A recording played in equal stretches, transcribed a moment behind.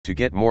To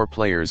get more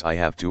players I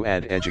have to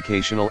add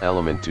educational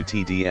element to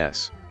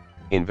TDS.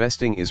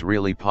 Investing is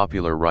really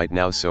popular right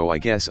now, so I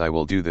guess I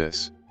will do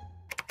this.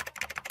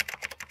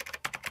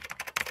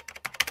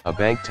 A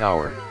bank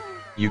tower.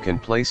 You can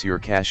place your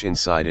cash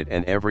inside it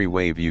and every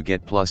wave you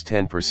get plus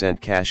 10%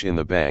 cash in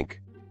the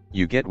bank.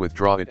 You get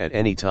withdraw it at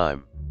any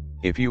time.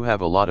 If you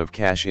have a lot of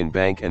cash in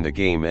bank and the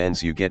game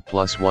ends, you get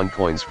plus 1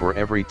 coins for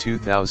every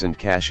 2000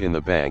 cash in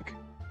the bank.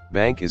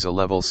 Bank is a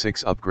level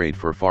 6 upgrade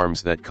for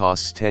farms that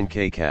costs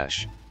 10k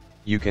cash.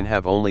 You can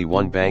have only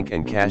one bank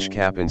and cash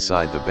cap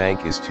inside the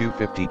bank is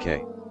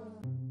 250k.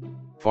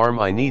 Farm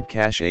I need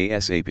cash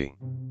ASAP.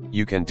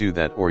 You can do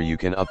that, or you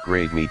can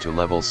upgrade me to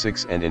level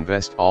 6 and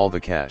invest all the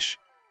cash.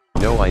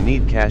 No, I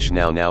need cash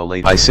now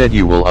later. I said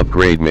you will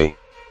upgrade me.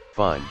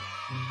 Fine.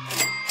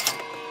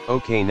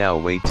 Okay, now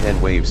wait 10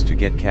 waves to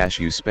get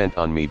cash you spent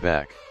on me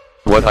back.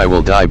 What, I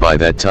will die by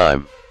that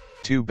time?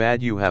 Too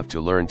bad, you have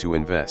to learn to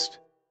invest.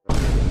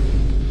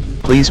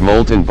 Please,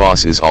 Molten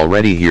Boss is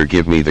already here,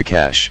 give me the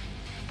cash.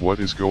 What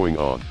is going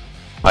on?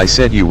 I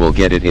said you will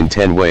get it in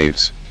 10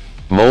 waves.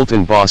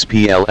 Molten Boss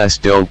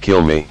PLS, don't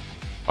kill me.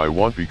 I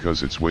want,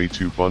 because it's way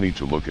too funny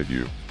to look at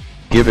you.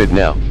 Give it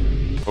now.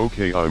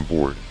 Okay, I'm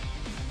bored.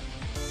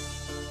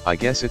 I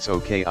guess it's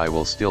okay, I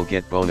will still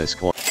get bonus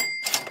coin.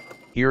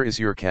 Here is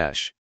your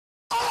cash.